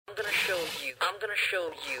I'm gonna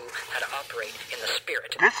show you how to operate in the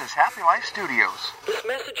spirit. This is Happy Life Studios. This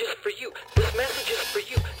message is for you. This message is for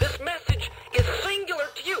you. This message is singular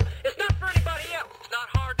to you. It's not for anybody else. It's not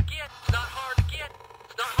hard to get. It's not hard to get.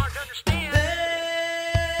 It's not hard to understand.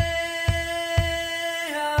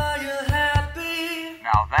 Hey, are you happy?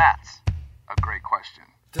 Now that's a great question.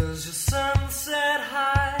 Does your sun set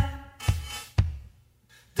high?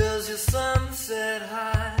 Does your sun set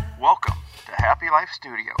high? Welcome to Happy Life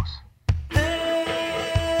Studios. Hey,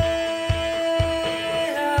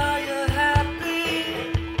 are you happy?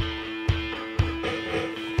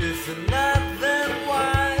 If you're not, then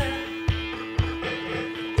why?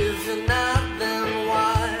 If you're not, then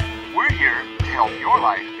why? We're here to help your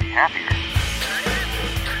life be happier.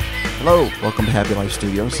 Hello, welcome to Happy Life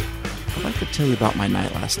Studios. I'd like to tell you about my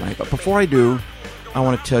night last night, but before I do, I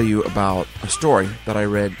want to tell you about a story that I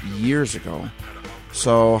read years ago.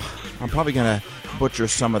 So I'm probably going to butcher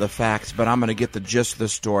some of the facts, but I'm going to get the gist of the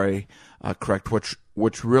story correct,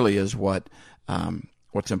 which really is what's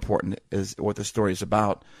important, is what the story is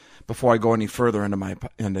about. Before I go any further into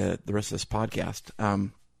the rest of this podcast,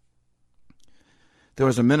 there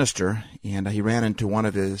was a minister, and he ran into one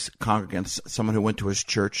of his congregants, someone who went to his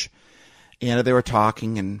church, and they were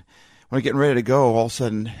talking, and when we're getting ready to go, all of a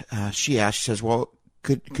sudden she says, "Well,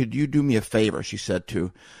 could you do me a favor?" She said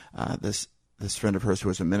to this friend of hers who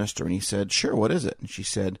was a minister, and he said, "Sure, what is it?" And she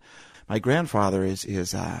said, "My grandfather is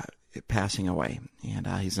passing away, and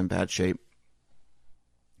he's in bad shape,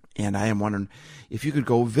 and I am wondering if you could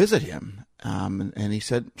go visit him." And he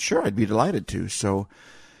said, "Sure, I'd be delighted to." So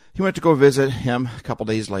he went to go visit him a couple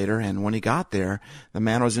days later, and when he got there, the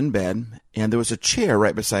man was in bed, and there was a chair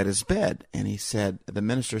right beside his bed. And the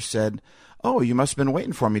minister said, "Oh, you must have been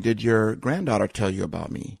waiting for me. Did your granddaughter tell you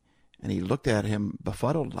about me?" And he looked at him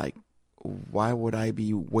befuddled, like, "Why would I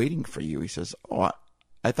be waiting for you?" He says, "Oh,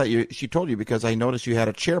 I thought she told you because I noticed you had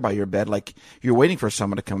a chair by your bed, like you're waiting for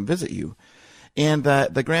someone to come visit you." And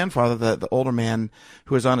the grandfather, the older man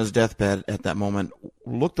who was on his deathbed at that moment,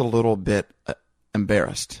 looked a little bit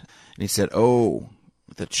embarrassed. And he said, "Oh,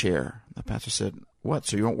 the chair." The pastor said, "What,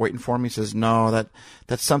 so you weren't waiting for me?" He says, "No,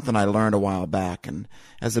 that's something I learned a while back." And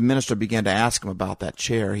as the minister began to ask him about that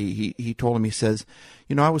chair, he told him, he says,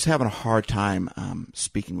 "I was having a hard time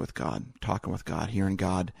speaking with God, talking with God, hearing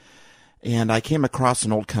God. And I came across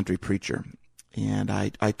an old country preacher. And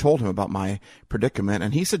I told him about my predicament,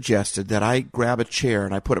 and he suggested that I grab a chair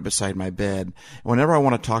and I put it beside my bed. And whenever I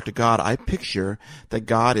want to talk to God, I picture that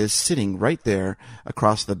God is sitting right there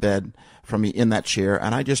across the bed from me in that chair,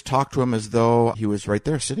 and I just talk to him as though he was right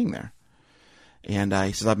there sitting there." And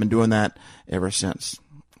he says, "I've been doing that ever since."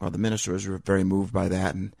 Well, the minister was very moved by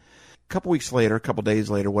that, and a couple days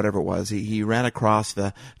later, whatever it was, he ran across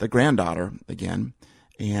the granddaughter again.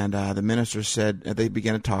 And the minister said, they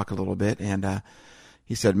began to talk a little bit, and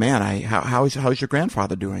he said, "Man, how's your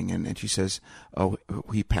grandfather doing?" And she says, "Oh,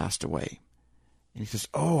 he passed away." And he says,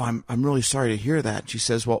 "Oh, I'm really sorry to hear that." And she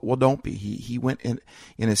says, "Well, don't be. He went in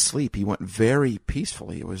his sleep. He went very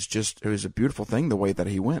peacefully. It was a beautiful thing the way that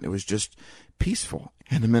he went. It was just peaceful."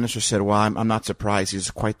 And the minister said, "Well, I'm not surprised.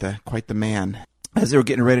 He's quite the man." As they were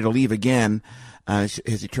getting ready to leave again, as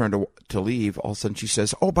he turned to leave, all of a sudden she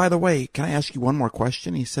says, "Oh, by the way, can I ask you one more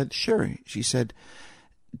question?" He said, "Sure." She said,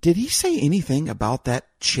 "Did he say anything about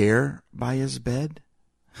that chair by his bed?"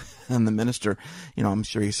 And the minister, I'm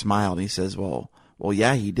sure he smiled. And he says, Well,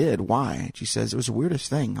 yeah, he did. Why?" And she says, "It was the weirdest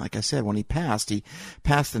thing. Like I said, when he passed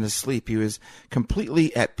in his sleep. He was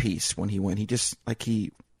completely at peace when he went. He just, like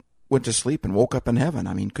he went to sleep and woke up in heaven.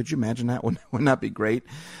 I mean, could you imagine that? Wouldn't that be great?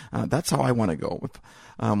 That's how I want to go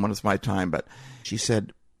when it's my time." But she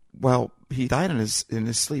said, "Well, he died in his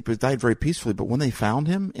sleep. He died very peacefully. But when they found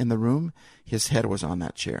him in the room, his head was on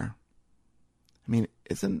that chair." I mean,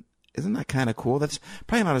 isn't that kind of cool? That's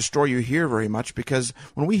probably not a story you hear very much, because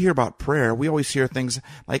when we hear about prayer, we always hear things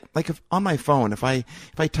like if on my phone, if I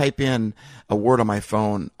type in a word on my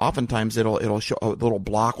phone, oftentimes it'll show, a little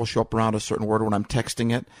block will show up around a certain word when I'm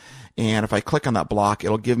texting it, and if I click on that block,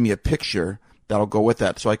 it'll give me a picture that'll go with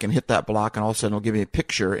that, so I can hit that block, and all of a sudden it'll give me a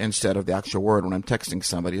picture instead of the actual word when I'm texting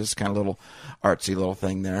somebody. It's kind of a little artsy little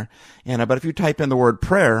thing there. And but if you type in the word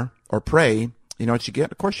prayer or pray, you know what you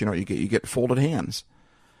get? Of course, you know what you get. You get folded hands.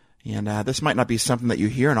 And this might not be something that you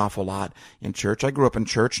hear an awful lot in church. I grew up in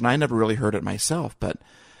church, and I never really heard it myself. But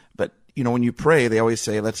when you pray, they always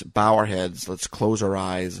say, let's bow our heads, let's close our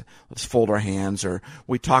eyes, let's fold our hands. Or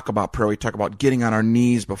we talk about prayer, we talk about getting on our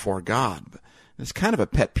knees before God. It's kind of a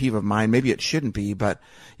pet peeve of mine. Maybe it shouldn't be, but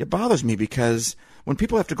it bothers me because when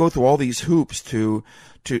people have to go through all these hoops to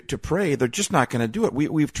pray, they're just not going to do it.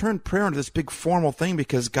 We've turned prayer into this big formal thing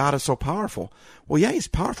because God is so powerful. Well, yeah, he's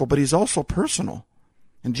powerful, but he's also personal.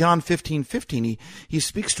 In John 15:15, he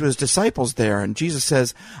speaks to his disciples there, and Jesus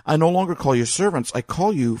says, I no longer call you servants, I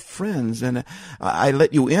call you friends, and I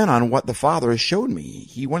let you in on what the Father has showed me.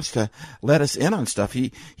 He wants to let us in on stuff.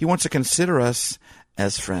 He wants to consider us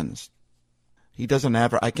as friends. He doesn't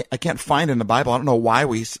ever, I can't find in the Bible, I don't know why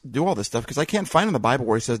we do all this stuff, because I can't find in the Bible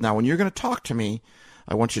where he says, now when you're going to talk to me,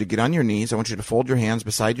 I want you to get on your knees, I want you to fold your hands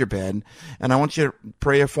beside your bed, and I want you to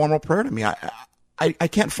pray a formal prayer to me. I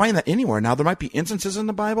can't find that anywhere. Now, there might be instances in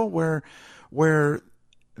the Bible where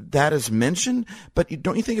that is mentioned, but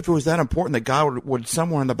don't you think if it was that important that God would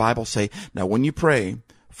somewhere in the Bible say, now when you pray,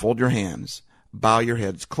 fold your hands, bow your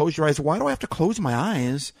heads, close your eyes. Why do I have to close my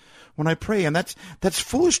eyes when I pray? And that's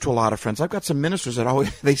foolish to a lot of friends. I've got some ministers that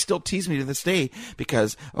always, they still tease me to this day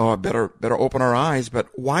because, I better open our eyes. But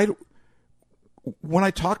why when I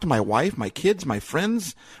talk to my wife, my kids, my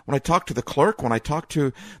friends, when I talk to the clerk, when I talk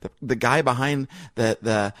to the guy behind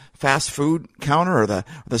the fast food counter or the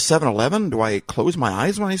 7-Eleven, do I close my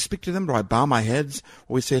eyes when I speak to them? Do I bow my heads?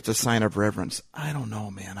 Or we say it's a sign of reverence. I don't know,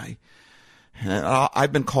 man.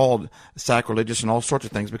 I've been called sacrilegious and all sorts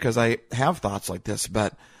of things because I have thoughts like this,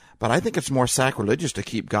 but I think it's more sacrilegious to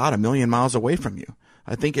keep God a million miles away from you.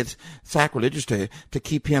 I think it's sacrilegious to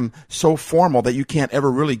keep him so formal that you can't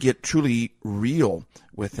ever really get truly real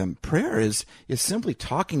with him. Prayer is simply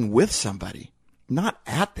talking with somebody, not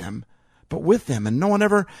at them, but with them. And no one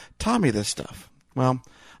ever taught me this stuff. Well,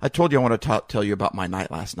 I told you I want to tell you about my night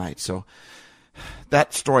last night. So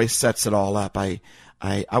that story sets it all up. I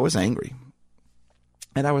was angry.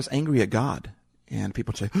 And I was angry at God. And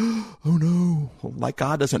people say, oh no, like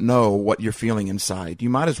God doesn't know what you're feeling inside. You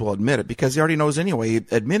might as well admit it because he already knows anyway.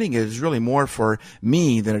 Admitting it is really more for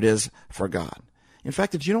me than it is for God. In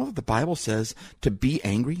fact, did you know that the Bible says to be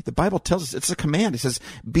angry? The Bible tells us it's a command. It says,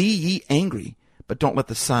 be ye angry, but don't let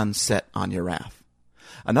the sun set on your wrath.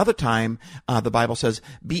 Another time, the Bible says,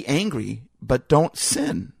 be angry, but don't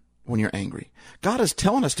sin when you're angry. God is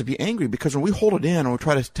telling us to be angry because when we hold it in and we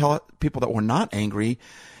try to tell people that we're not angry,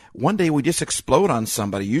 one day we just explode on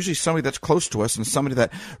somebody, usually somebody that's close to us and somebody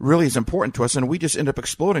that really is important to us, and we just end up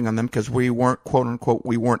exploding on them because we weren't, quote unquote,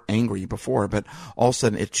 we weren't angry before, but all of a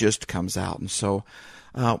sudden it just comes out. And so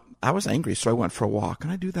I was angry, so I went for a walk,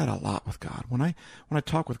 and I do that a lot with God. When I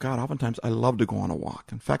talk with God, oftentimes I love to go on a walk.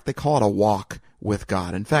 In fact, they call it a walk with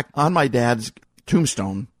God. In fact, on my dad's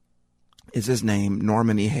tombstone is his name,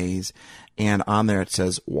 Norman E. Hayes, and on there it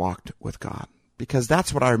says, walked with God. Because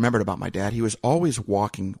that's what I remembered about my dad. He was always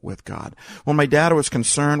walking with God. When my dad was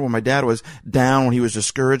concerned, when my dad was down, when he was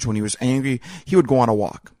discouraged, when he was angry, he would go on a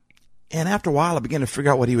walk. And after a while, I began to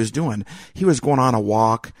figure out what he was doing. He was going on a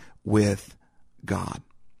walk with God.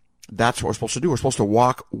 That's what we're supposed to do. We're supposed to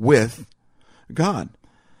walk with God.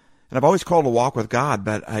 And I've always called it a walk with God,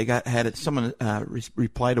 but someone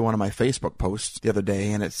reply to one of my Facebook posts the other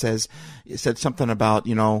day, and it said something about,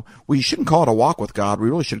 we shouldn't call it a walk with God. We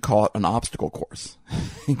really should call it an obstacle course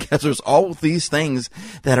because there's all these things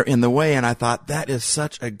that are in the way. And I thought that is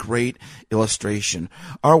such a great illustration.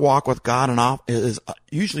 Our walk with God is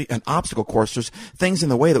usually an obstacle course. There's things in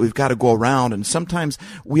the way that we've got to go around. And sometimes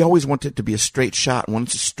we always want it to be a straight shot. And when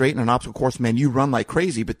it's a straight and an obstacle course, man, you run like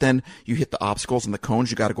crazy, but then you hit the obstacles and the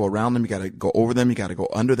cones. You got to go around them. You got to go over them. You got to go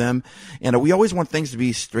under them. And we always want things to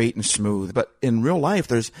be straight and smooth. But in real life,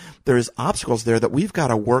 there's obstacles there that we've got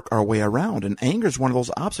to work our way around. And anger is one of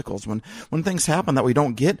those obstacles. When things happen that we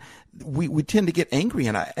don't get, we tend to get angry.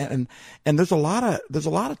 And there's a lot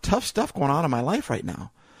of tough stuff going on in my life right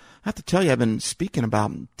now. I have to tell you, I've been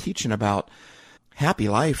teaching about happy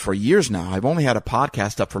life for years now. I've only had a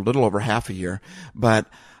podcast up for a little over half a year, but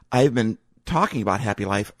I've been talking about happy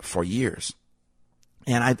life for years.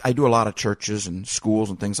 And I do a lot of churches and schools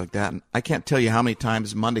and things like that. And I can't tell you how many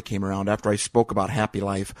times Monday came around after I spoke about happy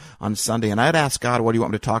life on Sunday. And I'd ask God, what do you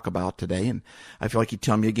want me to talk about today? And I feel like he'd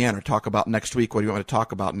tell me again, or talk about next week. What do you want me to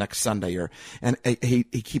talk about next Sunday? And he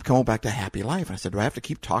keep coming back to happy life. And I said, do I have to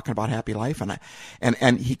keep talking about happy life?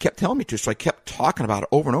 And he kept telling me to. So I kept talking about it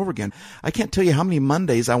over and over again. I can't tell you how many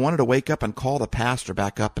Mondays I wanted to wake up and call the pastor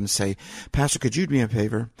back up and say, Pastor, could you do me a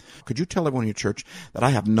favor? Could you tell everyone in your church that I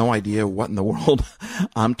have no idea what in the world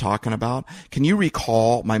I'm talking about? Can you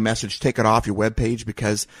recall my message? Take it off your webpage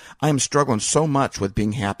because I am struggling so much with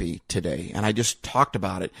being happy today. And I just talked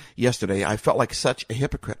about it yesterday. I felt like such a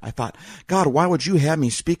hypocrite. I thought, God, why would you have me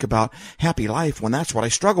speak about happy life when that's what I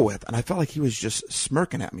struggle with? And I felt like he was just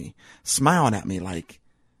smirking at me, smiling at me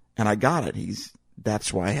and I got it. He's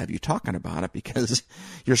that's why I have you talking about it, because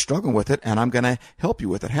you're struggling with it, and I'm going to help you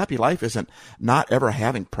with it. Happy life isn't not ever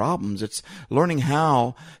having problems. It's learning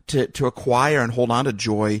how to acquire and hold on to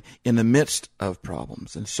joy in the midst of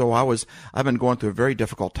problems. And so I've been going through a very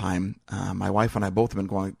difficult time. My wife and I both have been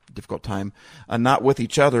going through a difficult time, not with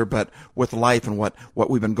each other, but with life and what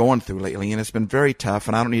we've been going through lately. And it's been very tough,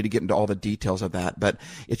 and I don't need to get into all the details of that, but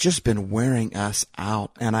it's just been wearing us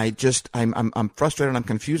out. And I'm frustrated and I'm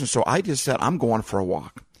confused. And so I just said, I'm going for a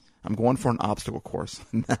walk. I'm going for an obstacle course.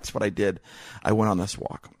 And that's what I did. I went on this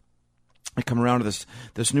walk. I come around to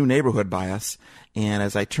this new neighborhood by us, and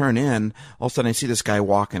as I turn in, all of a sudden I see this guy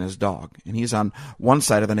walking his dog, and he's on one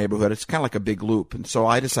side of the neighborhood. It's kind of like a big loop, and so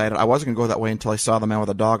I decided I wasn't going to go that way until I saw the man with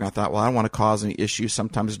the dog, and I thought, well, I don't want to cause any issues.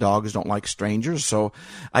 Sometimes dogs don't like strangers, so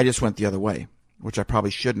I just went the other way, which I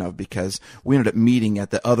probably shouldn't have, because we ended up meeting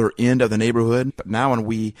at the other end of the neighborhood. But now when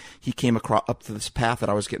he came across up to this path that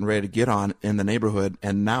I was getting ready to get on in the neighborhood,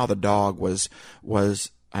 and now the dog was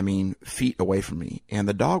feet away from me. And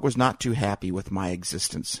the dog was not too happy with my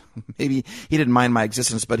existence. Maybe he didn't mind my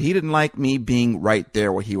existence, but he didn't like me being right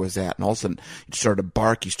there where he was at. And all of a sudden, he started to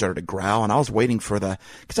bark, he started to growl, and I was waiting because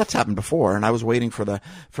that's happened before, and I was waiting for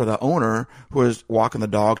the owner who was walking the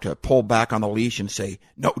dog to pull back on the leash and say,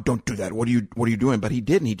 no, don't do that. What are you doing? But he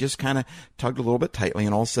didn't. He just kind of tugged a little bit tightly,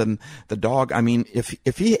 and all of a sudden, the dog,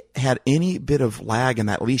 if he had any bit of lag in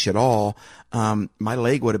that leash at all, my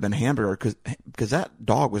leg would have been hamburger, because that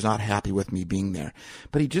dog was not happy with me being there.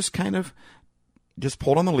 But he just kind of just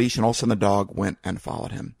pulled on the leash, and all of a sudden the dog went and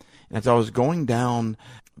followed him. And as I was going down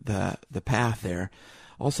the path there,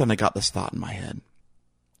 all of a sudden I got this thought in my head.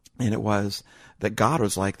 And it was that God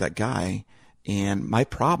was like that guy, and my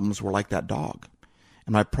problems were like that dog.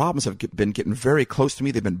 And my problems have been getting very close to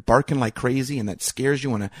me. They've been barking like crazy, and that scares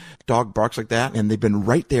you when a dog barks like that. And they've been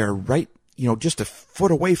right there, just a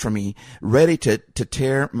foot away from me, ready to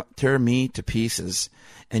tear me to pieces.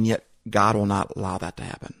 And yet God will not allow that to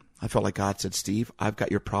happen. I felt like God said, Steve, I've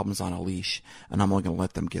got your problems on a leash, and I'm only going to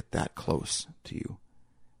let them get that close to you.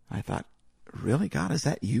 I thought, really, God, is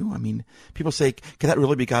that you? People say, can that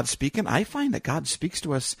really be God speaking? I find that God speaks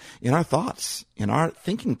to us in our thoughts, in our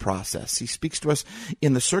thinking process. He speaks to us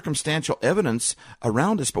in the circumstantial evidence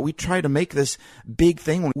around us, but we try to make this big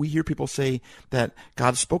thing. When we hear people say that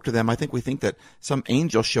God spoke to them, I think we think that some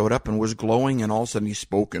angel showed up and was glowing, and all of a sudden he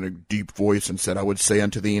spoke in a deep voice and said, I would say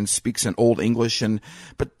unto thee, and speaks in Old English.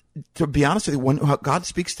 But to be honest with you, when God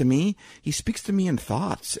speaks to me, he speaks to me in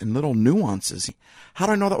thoughts and little nuances. How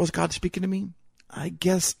do I know that was God speaking to me? I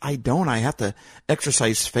guess I don't. I have to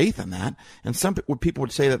exercise faith in that. And some people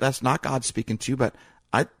would say that that's not God speaking to you, but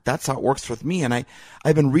that's how it works with me. And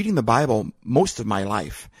I've been reading the Bible most of my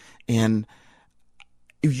life. And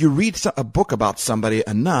if you read a book about somebody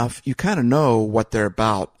enough, you kind of know what they're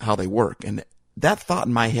about, how they work. And that thought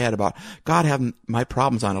in my head about God having my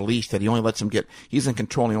problems on a leash, that he only lets them he's in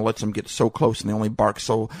control, and he only lets them get so close, and they only bark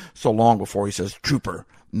so long before he says, trooper,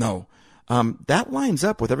 no. That lines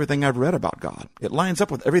up with everything I've read about God. It lines up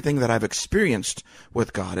with everything that I've experienced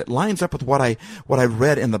with God. It lines up with what I've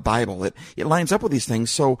read in the Bible. It lines up with these things.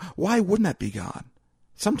 So why wouldn't that be God?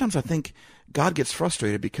 Sometimes I think God gets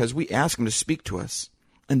frustrated because we ask him to speak to us,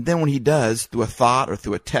 and then when he does, through a thought or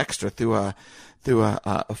through a text or through a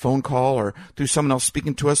phone call or through someone else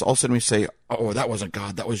speaking to us, all of a sudden we say, oh, that wasn't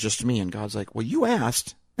God, that was just me. And God's like, well, you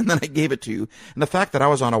asked, and then I gave it to you. And the fact that I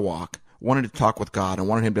was on a walk, wanted to talk with God and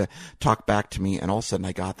wanted him to talk back to me, and all of a sudden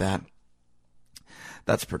I got that,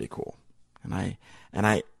 that's pretty cool. And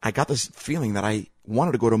I got this feeling that I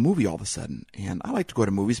wanted to go to a movie all of a sudden. And I like to go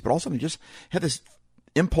to movies, but all of a sudden I just had this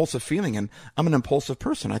impulsive feeling, and I'm an impulsive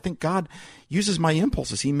person. I think God uses my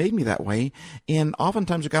impulses. He made me that way. And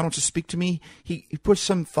oftentimes when God wants to speak to me, he puts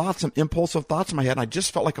some impulsive thoughts in my head, and I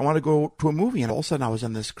just felt like I wanted to go to a movie. And all of a sudden I was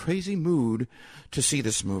in this crazy mood to see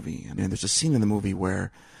this movie. And there's a scene in the movie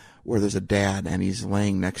where there's a dad, and he's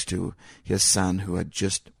laying next to his son who had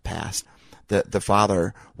just passed. The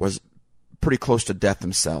father was pretty close to death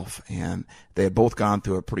himself, and they had both gone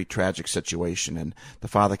through a pretty tragic situation. And the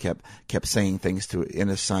father kept saying things in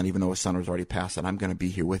his son, even though his son was already passed, and I'm going to be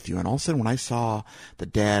here with you. And all of a sudden, when I saw the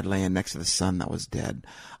dad laying next to the son that was dead,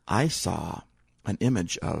 I saw an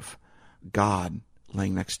image of God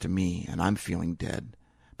laying next to me, and I'm feeling dead,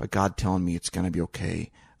 but God telling me it's going to be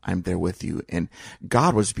okay. I'm there with you. And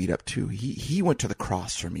God was beat up too. He went to the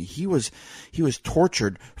cross for me. He was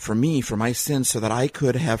tortured for me, for my sins, so that I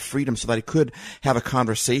could have freedom, so that I could have a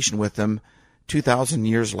conversation with him 2,000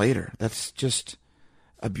 years later. That's just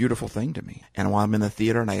a beautiful thing to me. And while I'm in the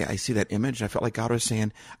theater and I see that image, I felt like God was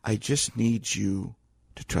saying, I just need you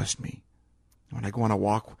to trust me. When I go on a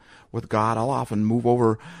walk with God, I'll often move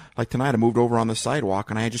over. Like tonight, I moved over on the sidewalk,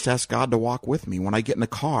 and I just ask God to walk with me. When I get in the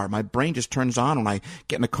car, my brain just turns on when I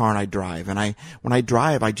get in the car and I drive. And when I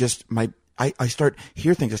drive, I start to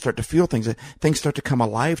hear things. I start to feel things. Things start to come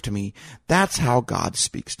alive to me. That's how God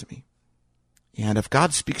speaks to me. And if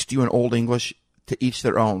God speaks to you in Old English, to each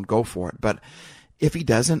their own, go for it. But if he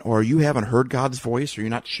doesn't, or you haven't heard God's voice, or you're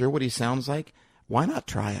not sure what he sounds like, why not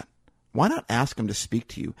try it? Why not ask him to speak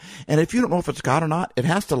to you? And if you don't know if it's God or not, it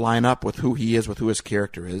has to line up with who he is, with who his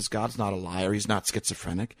character is. God's not a liar. He's not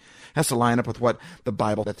schizophrenic. It has to line up with what the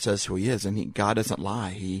Bible that says who he is. And God doesn't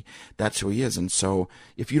lie. That's who he is. And so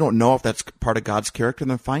if you don't know if that's part of God's character,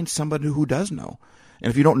 then find somebody who does know. And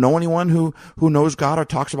if you don't know anyone who knows God or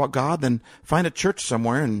talks about God, then find a church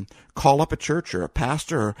somewhere and call up a church or a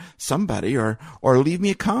pastor or somebody, or leave me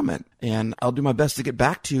a comment. And I'll do my best to get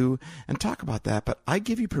back to you and talk about that. But I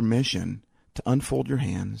give you permission to unfold your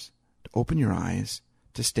hands, to open your eyes,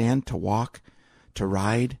 to stand, to walk, to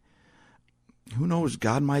ride. Who knows?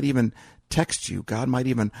 God might even text you. God might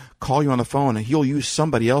even call you on the phone, and he'll use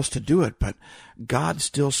somebody else to do it. But God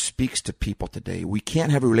still speaks to people today. We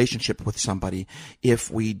can't have a relationship with somebody if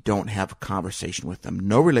we don't have a conversation with them.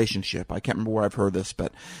 No relationship. I can't remember where I've heard this,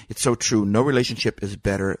 but it's so true. No relationship is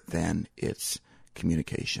better than its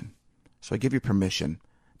communication. So I give you permission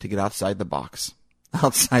to get outside the box,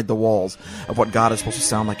 outside the walls of what God is supposed to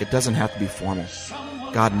sound like. It doesn't have to be formal.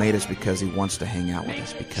 God made us because he wants to hang out with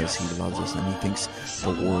us, because he loves us, and he thinks the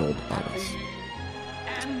world of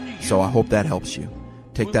us. So I hope that helps you.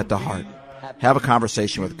 Take that to heart. Have a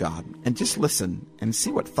conversation with God, and just listen and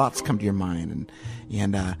see what thoughts come to your mind.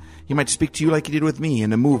 And he might speak to you like he did with me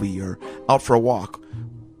in a movie, or out for a walk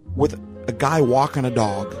with a guy walking a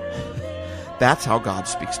dog. That's how God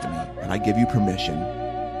speaks to me, and I give you permission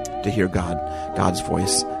to hear God's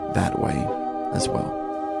voice that way as well.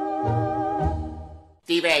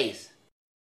 T-Base.